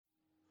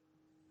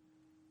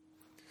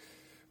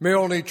May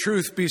only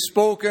truth be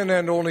spoken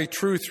and only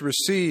truth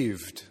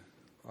received.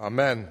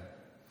 Amen.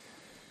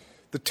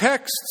 The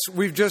texts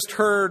we've just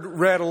heard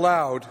read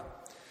aloud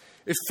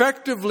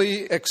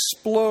effectively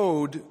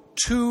explode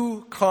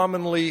two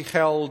commonly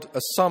held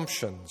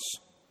assumptions.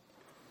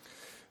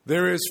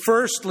 There is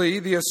firstly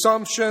the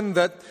assumption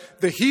that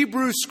the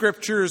Hebrew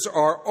Scriptures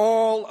are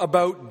all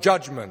about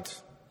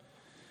judgment,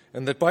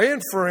 and that by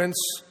inference,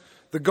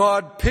 the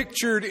God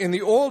pictured in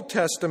the Old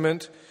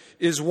Testament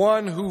is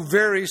one who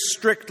very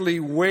strictly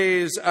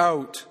weighs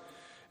out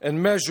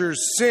and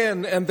measures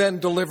sin and then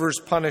delivers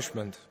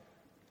punishment,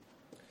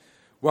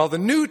 while the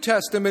New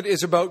Testament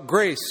is about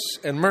grace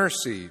and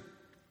mercy.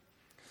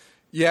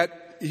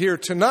 Yet here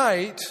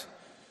tonight,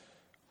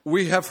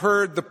 we have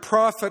heard the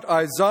prophet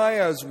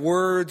Isaiah's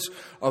words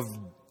of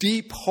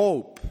deep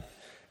hope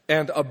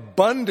and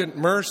abundant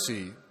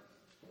mercy,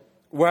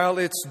 while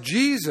it's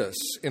Jesus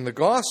in the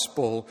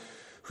gospel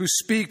who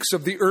speaks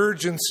of the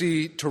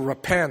urgency to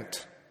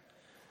repent.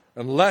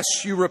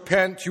 Unless you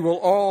repent, you will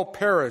all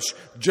perish,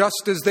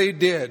 just as they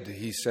did,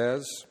 he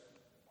says.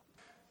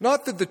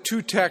 Not that the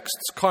two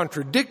texts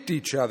contradict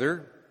each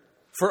other,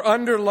 for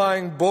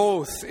underlying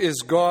both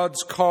is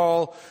God's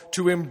call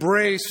to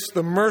embrace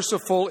the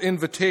merciful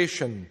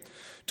invitation,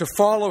 to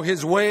follow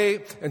his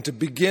way and to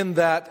begin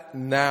that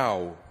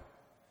now.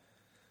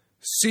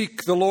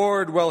 Seek the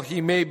Lord while he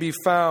may be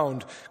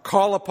found.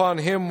 Call upon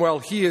him while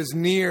he is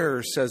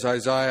near, says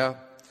Isaiah.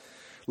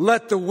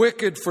 Let the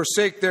wicked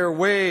forsake their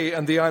way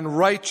and the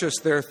unrighteous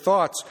their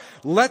thoughts.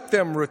 Let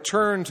them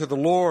return to the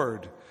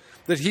Lord,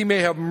 that he may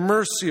have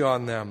mercy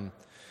on them,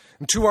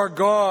 and to our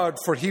God,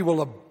 for he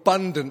will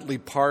abundantly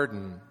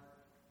pardon.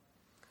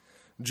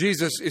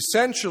 Jesus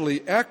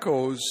essentially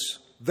echoes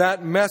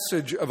that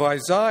message of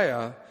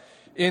Isaiah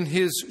in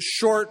his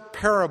short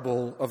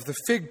parable of the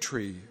fig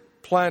tree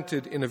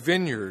planted in a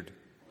vineyard,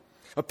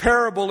 a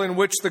parable in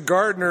which the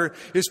gardener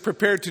is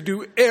prepared to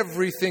do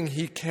everything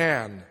he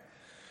can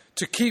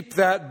to keep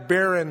that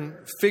barren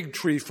fig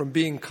tree from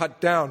being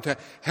cut down, to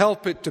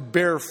help it to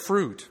bear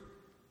fruit.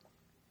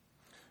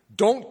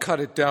 Don't cut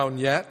it down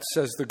yet,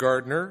 says the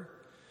gardener.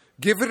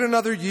 Give it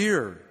another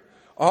year.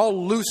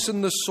 I'll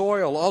loosen the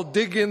soil. I'll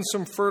dig in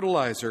some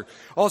fertilizer.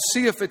 I'll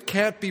see if it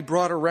can't be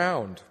brought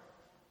around.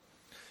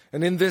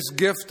 And in this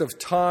gift of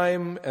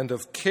time and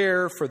of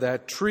care for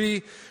that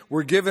tree,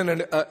 we're given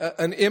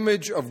an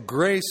image of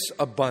grace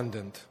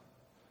abundant.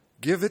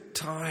 Give it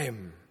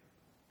time.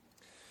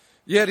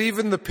 Yet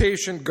even the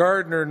patient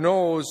gardener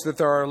knows that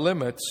there are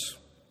limits.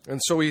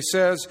 And so he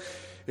says,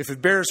 if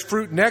it bears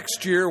fruit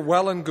next year,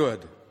 well and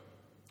good.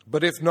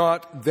 But if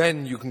not,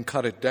 then you can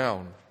cut it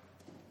down.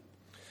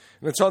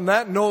 And it's on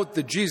that note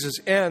that Jesus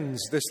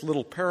ends this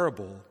little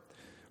parable.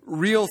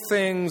 Real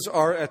things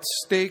are at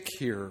stake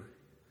here.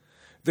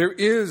 There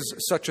is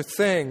such a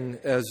thing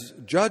as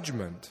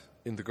judgment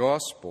in the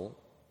gospel.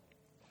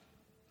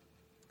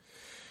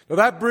 Now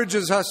that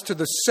bridges us to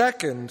the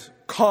second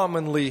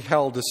commonly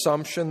held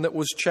assumption that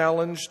was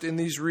challenged in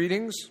these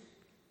readings,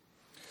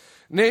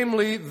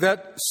 namely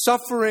that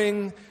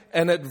suffering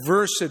and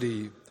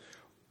adversity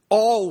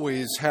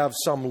always have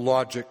some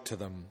logic to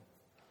them.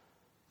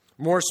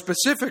 More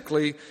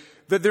specifically,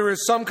 that there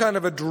is some kind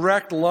of a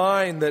direct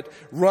line that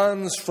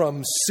runs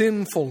from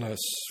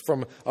sinfulness,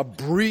 from a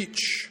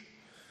breach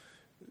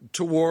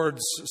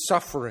towards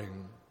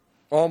suffering,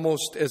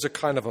 almost as a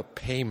kind of a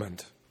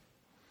payment.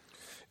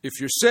 If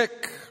you're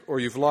sick, or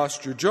you've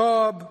lost your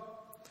job,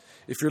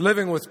 if you're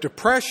living with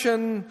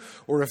depression,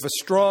 or if a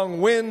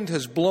strong wind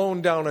has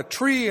blown down a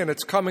tree and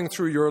it's coming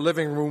through your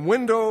living room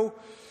window,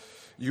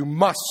 you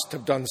must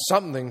have done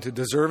something to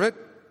deserve it.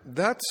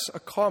 That's a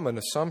common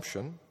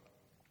assumption.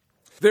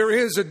 There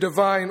is a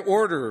divine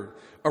order,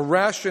 a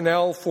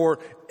rationale for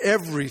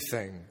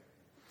everything.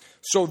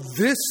 So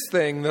this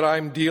thing that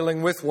I'm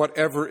dealing with,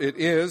 whatever it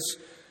is,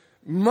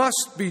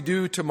 must be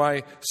due to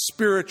my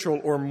spiritual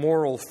or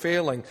moral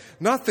failing.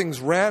 Nothing's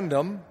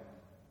random.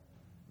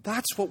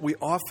 That's what we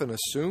often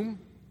assume.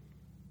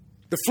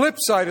 The flip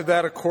side of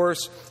that, of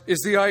course, is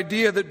the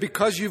idea that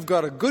because you've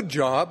got a good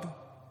job,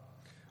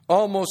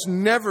 almost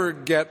never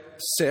get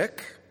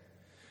sick,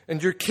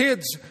 and your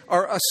kids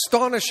are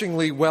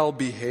astonishingly well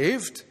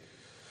behaved,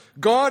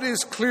 God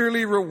is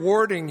clearly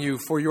rewarding you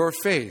for your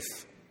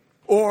faith.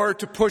 Or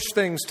to push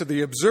things to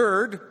the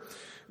absurd,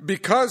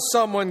 because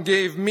someone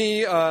gave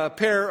me a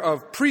pair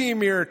of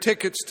premier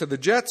tickets to the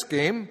Jets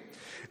game,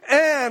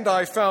 and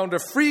I found a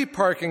free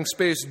parking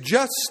space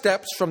just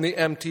steps from the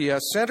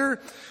MTS Center,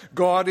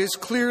 God is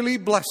clearly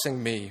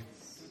blessing me.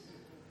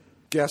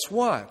 Guess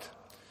what?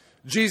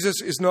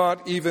 Jesus is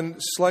not even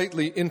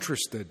slightly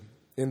interested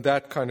in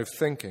that kind of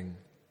thinking.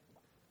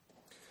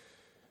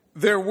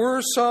 There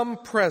were some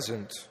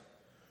present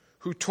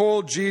who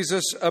told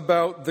Jesus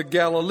about the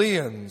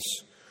Galileans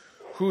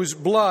whose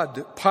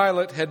blood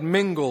Pilate had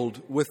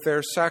mingled with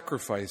their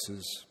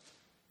sacrifices.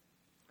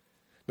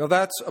 Now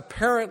that's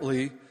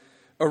apparently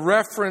a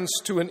reference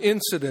to an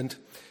incident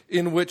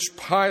in which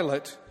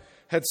Pilate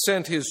had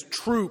sent his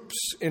troops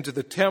into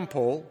the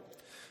temple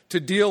to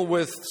deal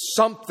with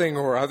something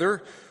or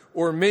other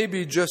or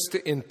maybe just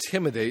to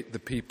intimidate the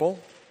people.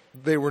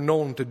 They were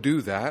known to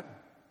do that.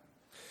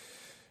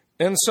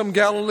 And some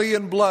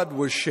Galilean blood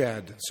was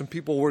shed. Some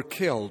people were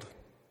killed.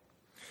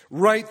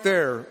 Right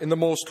there in the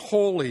most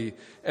holy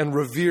and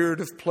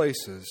revered of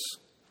places,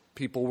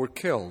 people were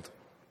killed.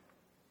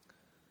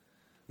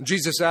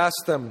 Jesus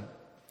asked them,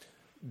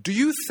 "Do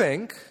you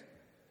think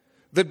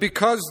that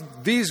because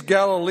these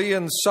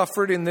Galileans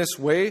suffered in this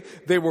way,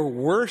 they were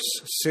worse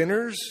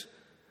sinners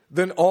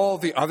than all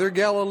the other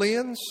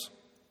Galileans?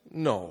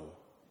 No."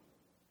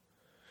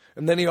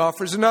 And then he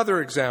offers another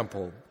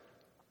example.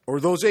 Or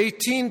those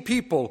 18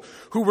 people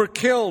who were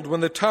killed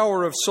when the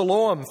Tower of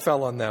Siloam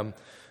fell on them.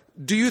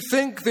 Do you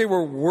think they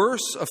were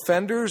worse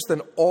offenders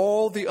than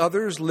all the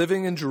others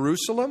living in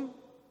Jerusalem?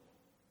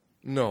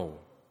 No.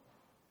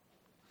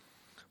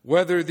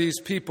 Whether these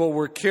people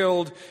were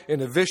killed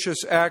in a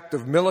vicious act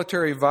of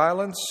military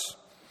violence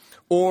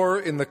or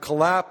in the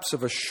collapse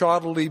of a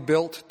shoddily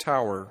built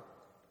tower,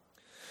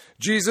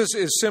 Jesus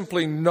is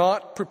simply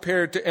not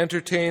prepared to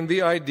entertain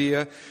the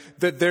idea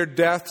that their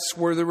deaths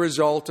were the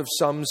result of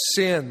some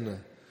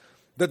sin,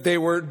 that they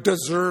were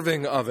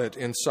deserving of it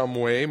in some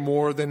way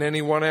more than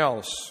anyone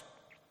else,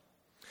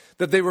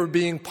 that they were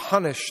being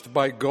punished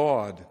by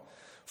God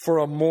for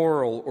a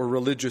moral or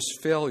religious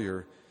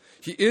failure.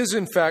 He is,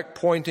 in fact,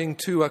 pointing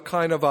to a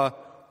kind of a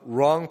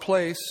wrong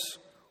place,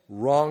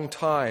 wrong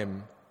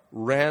time,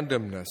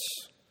 randomness.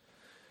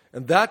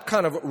 And that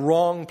kind of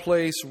wrong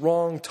place,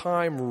 wrong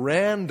time,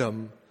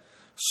 random,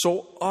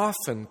 so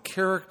often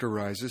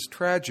characterizes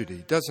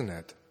tragedy, doesn't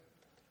it?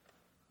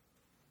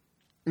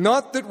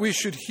 Not that we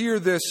should hear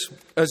this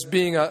as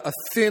being a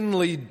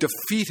thinly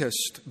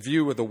defeatist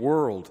view of the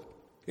world,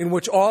 in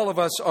which all of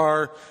us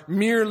are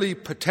merely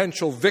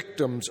potential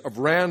victims of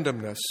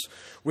randomness,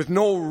 with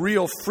no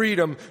real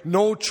freedom,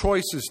 no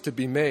choices to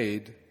be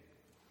made.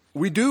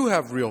 We do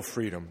have real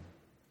freedom.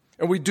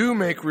 And we do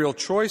make real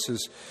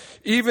choices,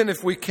 even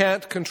if we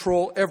can't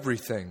control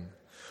everything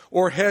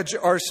or hedge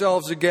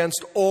ourselves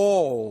against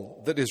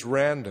all that is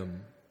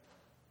random.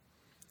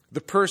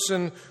 The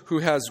person who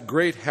has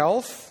great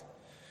health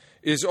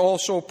is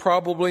also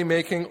probably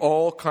making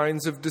all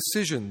kinds of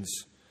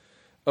decisions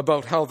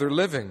about how they're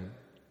living.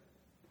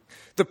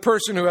 The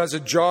person who has a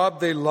job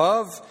they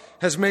love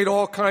has made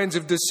all kinds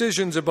of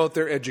decisions about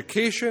their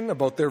education,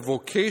 about their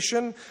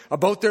vocation,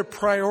 about their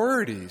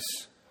priorities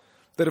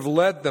that have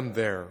led them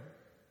there.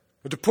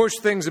 But to push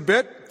things a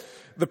bit,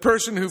 the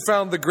person who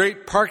found the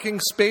great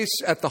parking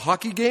space at the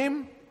hockey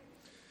game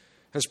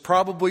has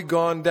probably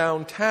gone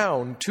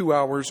downtown 2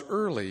 hours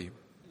early.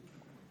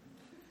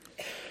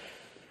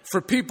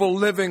 For people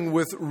living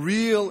with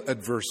real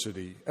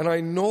adversity, and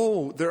I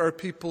know there are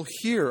people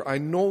here, I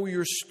know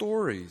your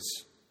stories,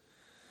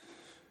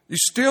 you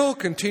still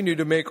continue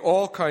to make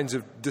all kinds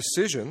of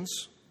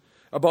decisions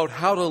about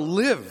how to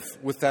live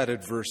with that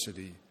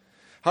adversity,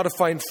 how to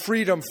find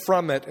freedom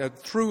from it and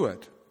through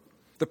it.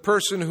 The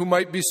person who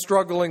might be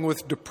struggling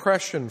with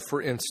depression,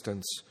 for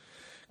instance,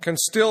 can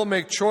still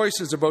make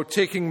choices about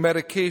taking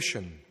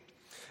medication,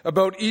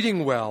 about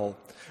eating well,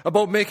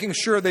 about making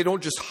sure they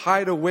don't just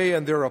hide away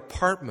in their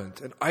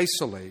apartment and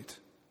isolate,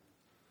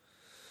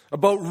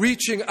 about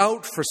reaching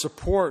out for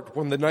support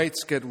when the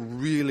nights get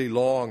really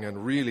long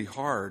and really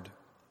hard.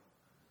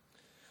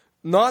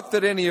 Not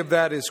that any of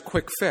that is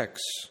quick fix.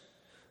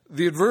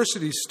 The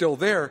adversity is still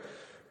there,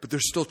 but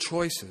there's still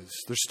choices.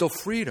 There's still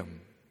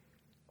freedom.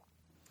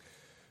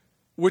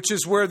 Which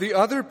is where the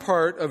other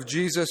part of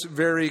Jesus'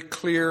 very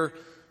clear,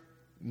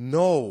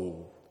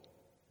 no,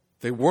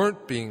 they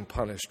weren't being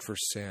punished for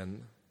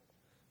sin,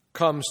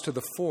 comes to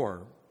the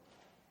fore.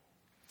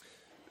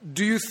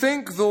 Do you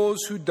think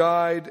those who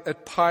died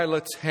at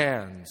Pilate's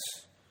hands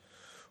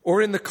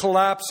or in the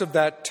collapse of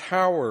that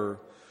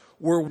tower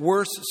were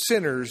worse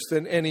sinners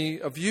than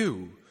any of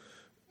you?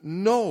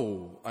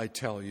 No, I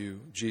tell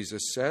you,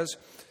 Jesus says.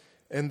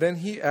 And then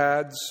he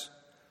adds,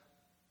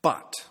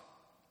 But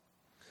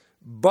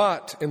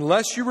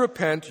unless you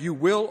repent, you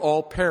will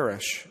all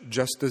perish,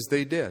 just as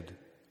they did.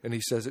 And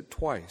he says it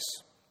twice.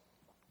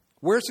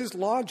 Where's his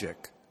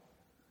logic?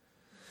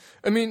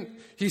 I mean,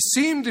 he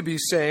seemed to be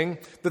saying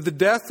that the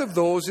death of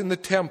those in the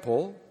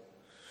temple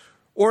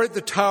or at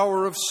the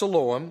Tower of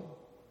Siloam,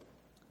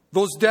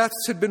 those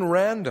deaths had been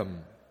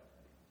random,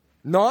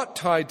 not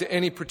tied to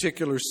any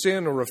particular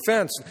sin or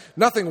offense,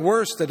 nothing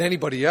worse than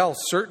anybody else,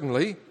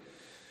 certainly.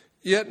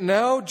 Yet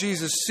now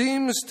Jesus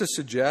seems to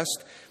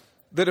suggest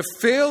that a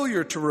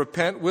failure to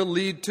repent will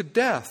lead to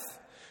death,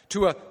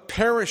 to a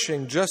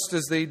perishing just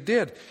as they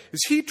did.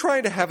 Is he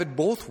trying to have it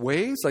both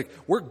ways, like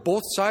work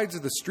both sides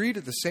of the street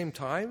at the same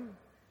time?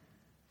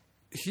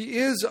 He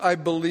is, I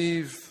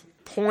believe,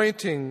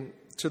 pointing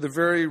to the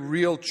very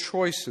real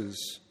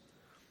choices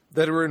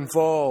that are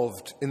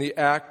involved in the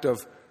act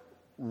of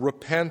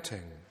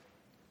repenting,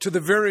 to the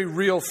very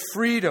real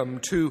freedom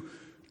to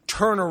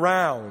turn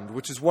around,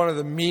 which is one of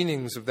the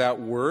meanings of that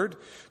word,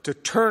 to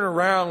turn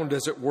around,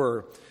 as it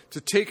were, to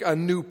take a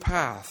new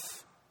path.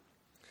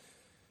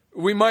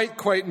 We might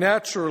quite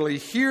naturally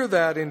hear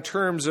that in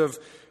terms of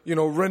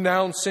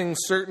renouncing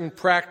certain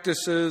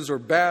practices or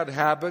bad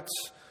habits,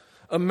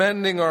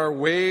 amending our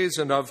ways,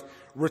 and of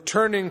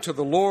returning to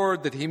the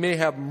Lord that he may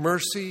have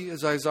mercy,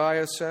 as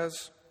Isaiah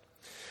says,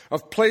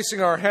 of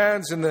placing our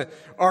lives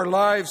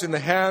in the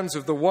hands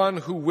of the one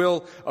who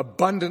will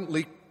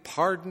abundantly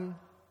pardon.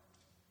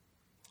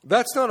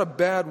 That's not a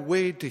bad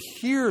way to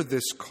hear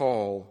this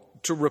call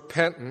to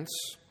repentance,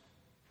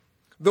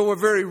 though a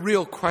very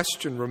real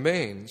question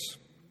remains.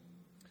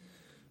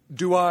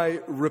 Do I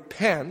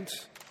repent?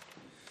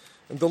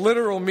 And the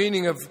literal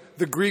meaning of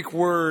the Greek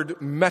word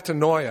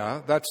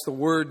metanoia, that's the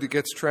word that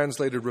gets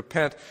translated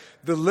repent,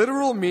 the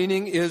literal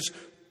meaning is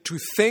to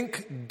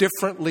think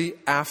differently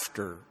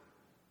after.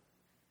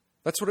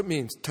 That's what it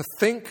means, to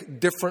think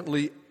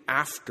differently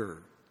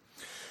after,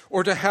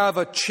 or to have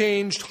a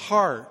changed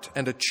heart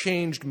and a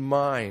changed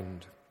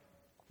mind.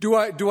 Do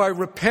I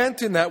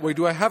repent in that way?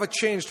 Do I have a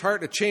changed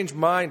heart, a changed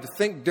mind, to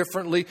think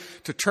differently,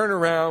 to turn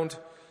around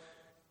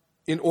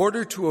in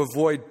order to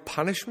avoid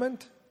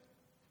punishment?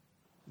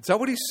 Is that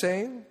what he's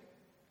saying?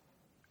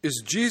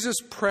 Is Jesus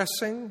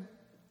pressing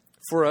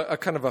for a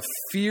kind of a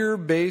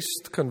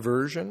fear-based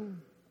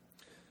conversion?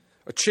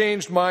 A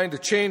changed mind, a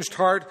changed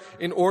heart,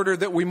 in order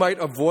that we might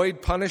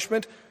avoid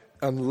punishment?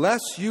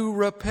 Unless you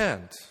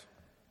repent.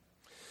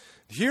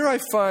 Here I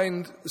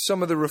find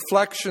some of the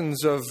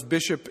reflections of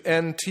Bishop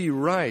N.T.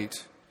 Wright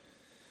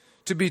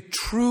to be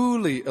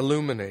truly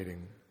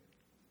illuminating.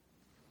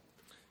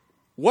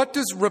 What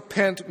does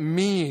repent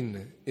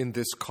mean in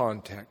this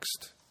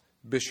context?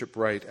 Bishop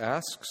Wright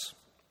asks.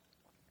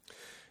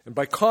 And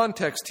by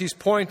context, he's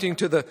pointing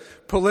to the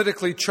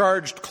politically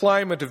charged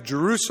climate of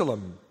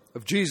Jerusalem,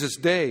 of Jesus'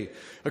 day,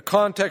 a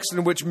context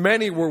in which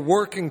many were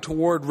working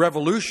toward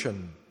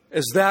revolution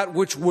as that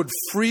which would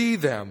free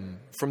them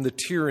from the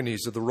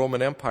tyrannies of the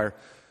Roman Empire.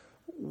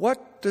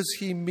 What does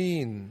he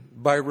mean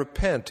by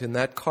repent in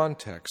that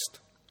context?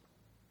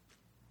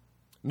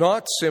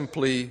 Not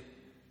simply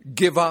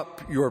give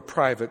up your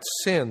private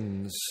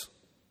sins,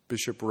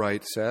 Bishop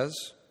Wright says.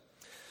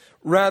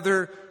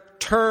 Rather,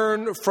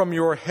 turn from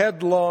your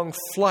headlong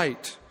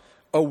flight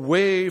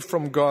away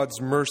from God's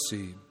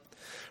mercy,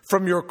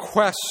 from your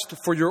quest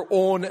for your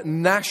own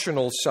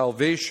national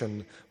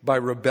salvation by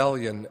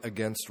rebellion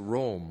against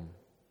Rome.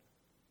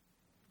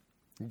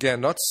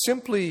 Again, not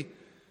simply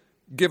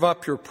give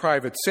up your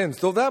private sins,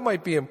 though that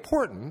might be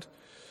important.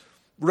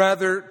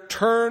 Rather,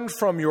 turn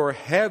from your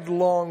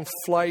headlong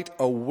flight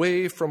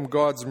away from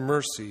God's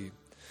mercy,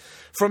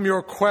 from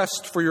your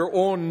quest for your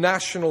own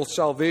national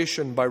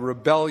salvation by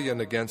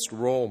rebellion against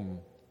Rome.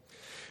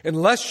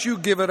 Unless you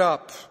give it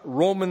up,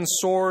 Roman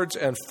swords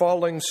and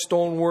falling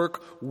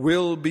stonework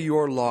will be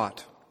your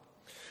lot,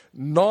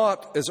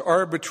 not as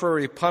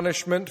arbitrary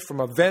punishment from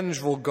a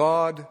vengeful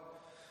God,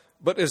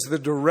 but as the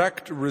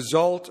direct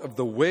result of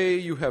the way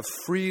you have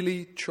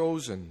freely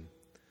chosen,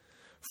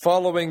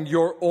 following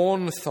your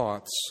own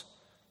thoughts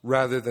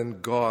rather than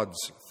God's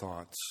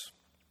thoughts,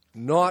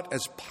 not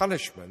as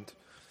punishment,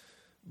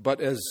 but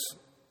as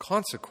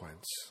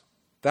consequence.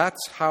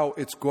 That's how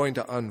it's going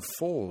to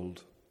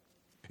unfold.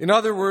 In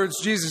other words,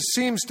 Jesus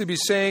seems to be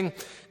saying,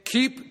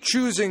 keep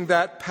choosing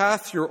that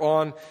path you're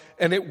on,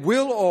 and it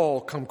will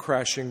all come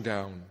crashing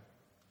down.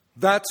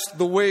 That's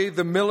the way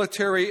the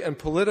military and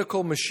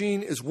political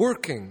machine is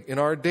working in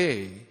our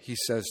day, he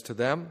says to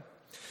them.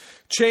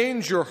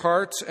 Change your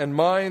hearts and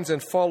minds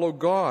and follow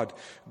God.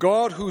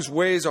 God whose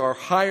ways are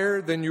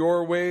higher than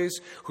your ways,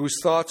 whose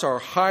thoughts are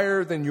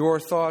higher than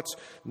your thoughts,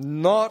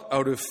 not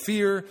out of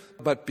fear,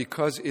 but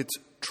because it's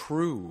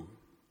true.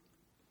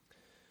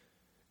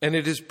 And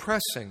it is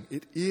pressing.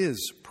 It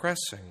is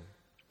pressing.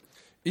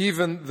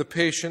 Even the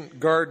patient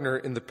gardener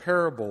in the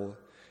parable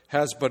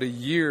has but a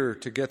year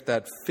to get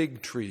that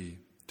fig tree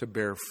to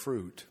bear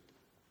fruit.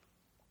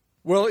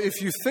 Well,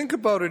 if you think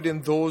about it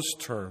in those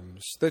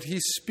terms, that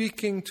he's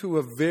speaking to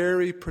a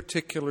very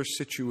particular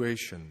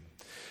situation,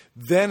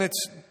 then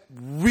it's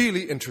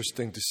really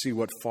interesting to see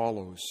what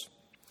follows.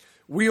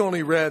 We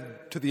only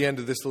read to the end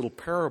of this little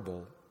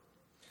parable.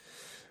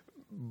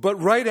 But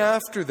right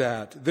after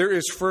that, there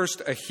is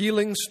first a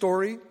healing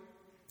story.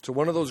 So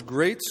one of those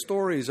great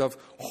stories of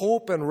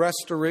hope and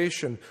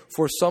restoration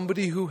for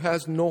somebody who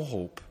has no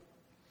hope.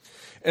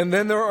 And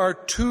then there are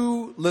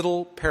two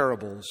little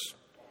parables.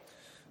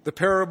 The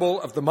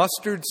parable of the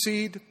mustard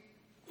seed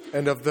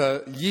and of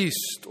the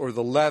yeast or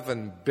the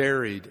leaven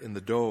buried in the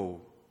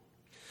dough.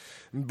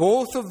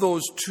 Both of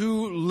those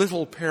two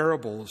little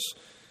parables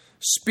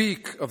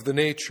speak of the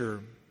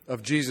nature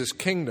of Jesus'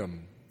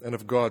 kingdom and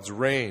of God's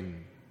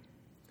reign.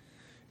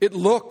 It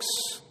looks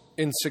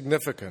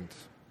insignificant,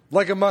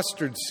 like a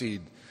mustard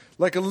seed,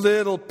 like a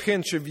little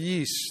pinch of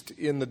yeast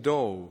in the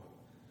dough.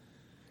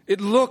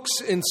 It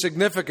looks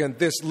insignificant,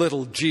 this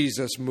little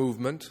Jesus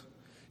movement,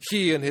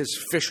 he and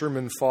his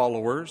fisherman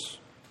followers,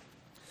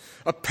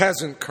 a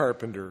peasant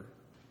carpenter,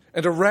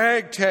 and a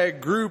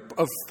ragtag group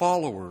of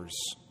followers.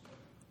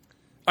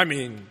 I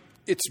mean,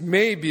 it's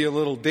maybe a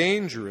little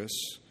dangerous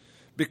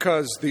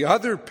because the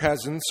other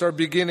peasants are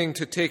beginning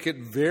to take it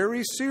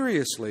very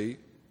seriously.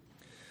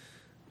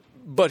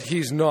 but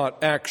he's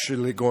not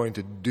actually going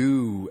to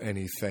do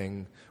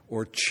anything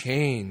or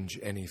change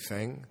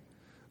anything.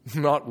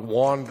 Not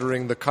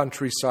wandering the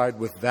countryside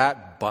with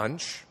that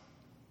bunch.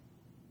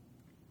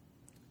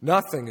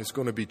 Nothing is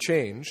going to be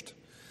changed.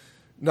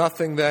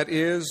 Nothing that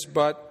is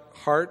but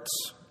hearts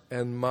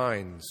and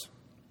minds.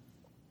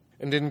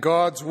 And in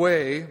God's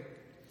way,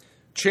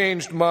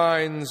 changed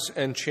minds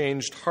and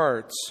changed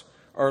hearts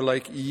are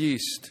like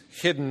yeast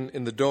hidden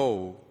in the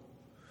dough,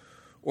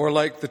 or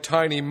like the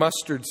tiny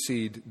mustard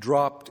seed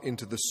dropped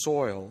into the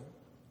soil,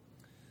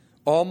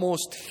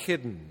 almost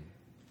hidden.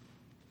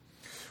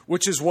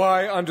 Which is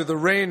why, under the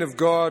reign of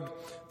God,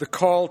 the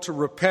call to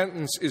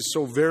repentance is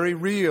so very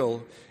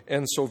real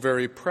and so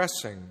very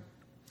pressing.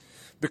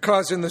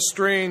 Because in the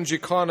strange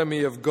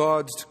economy of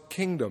God's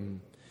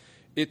kingdom,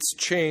 it's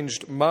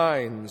changed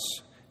minds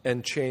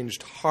and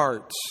changed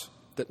hearts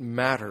that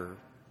matter,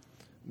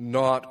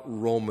 not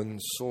Roman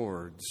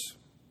swords.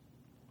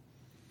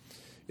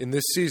 In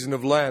this season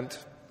of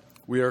Lent,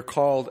 we are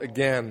called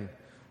again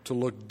to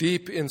look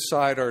deep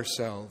inside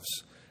ourselves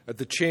at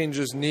the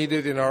changes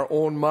needed in our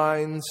own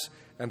minds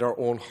and our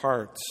own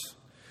hearts,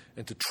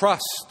 and to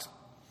trust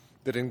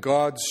that in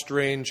God's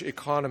strange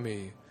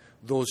economy,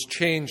 those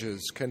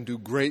changes can do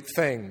great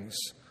things,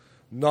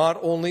 not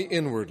only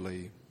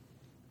inwardly,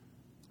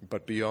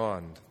 but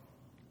beyond.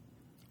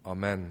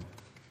 Amen.